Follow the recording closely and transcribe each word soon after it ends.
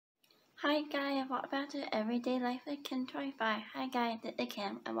Hi guys, welcome back to Everyday Life with Kim25. Hi guys, this is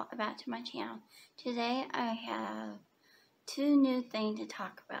Kim and welcome back to my channel. Today I have two new things to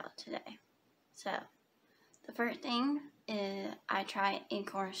talk about today. So, the first thing is I tried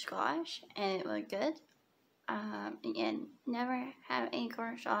Acorn squash and it was good. Again, never had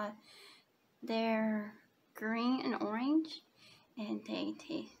Acorn squash. They're green and orange and they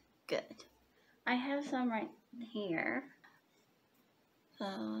taste good. I have some right here.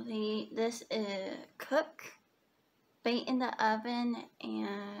 So this is cook, bake in the oven,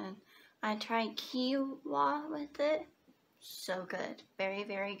 and I tried quinoa with it. So good,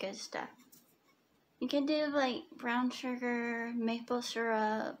 very good stuff. You can do like brown sugar, maple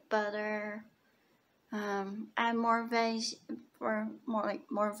syrup, butter. Add more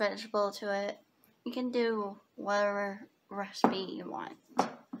more vegetable to it. You can do whatever recipe you want.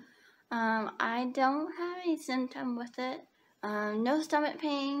 I don't have any symptom with it. No stomach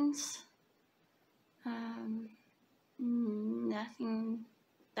pains, nothing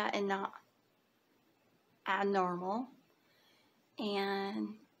that is not abnormal,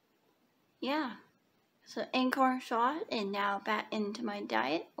 and yeah, so Acorn shot is now back into my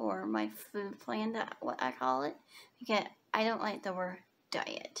diet, or my food plan, that what I call it, because I don't like the word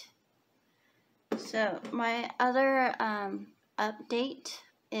diet. So my other update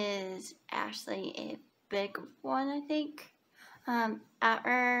is actually a big one, I think.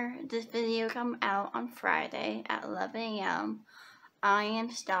 After this video comes out on Friday at 11 a.m., I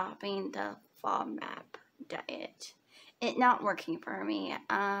am stopping the FODMAP diet. It's not working for me.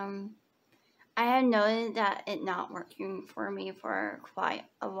 I have noticed that it's not working for me for quite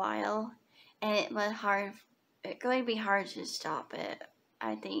a while, and it was hard. It's going to be hard to stop it,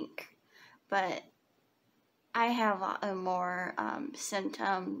 I think. But I have a lot of more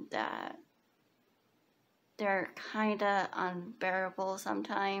symptoms that they're kind of unbearable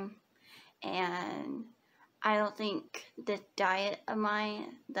sometimes, and I don't think the diet of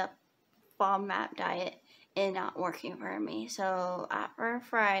mine, the FODMAP diet, is not working for me. So after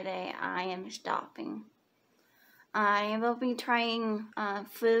Friday, I am stopping. I will be trying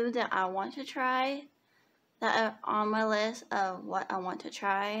food that I want to try, that are on my list of what I want to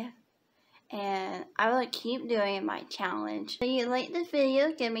try, and I will keep doing my challenge. If you like this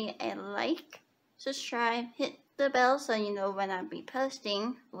video, give me a like, subscribe, hit the bell so you know when I'll be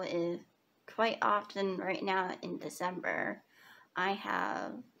posting, which is quite often right now in December. I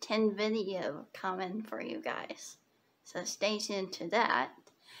have 10 videos coming for you guys, so stay tuned to that,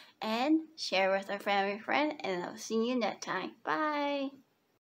 and share with a family friend, and I'll see you next time. Bye!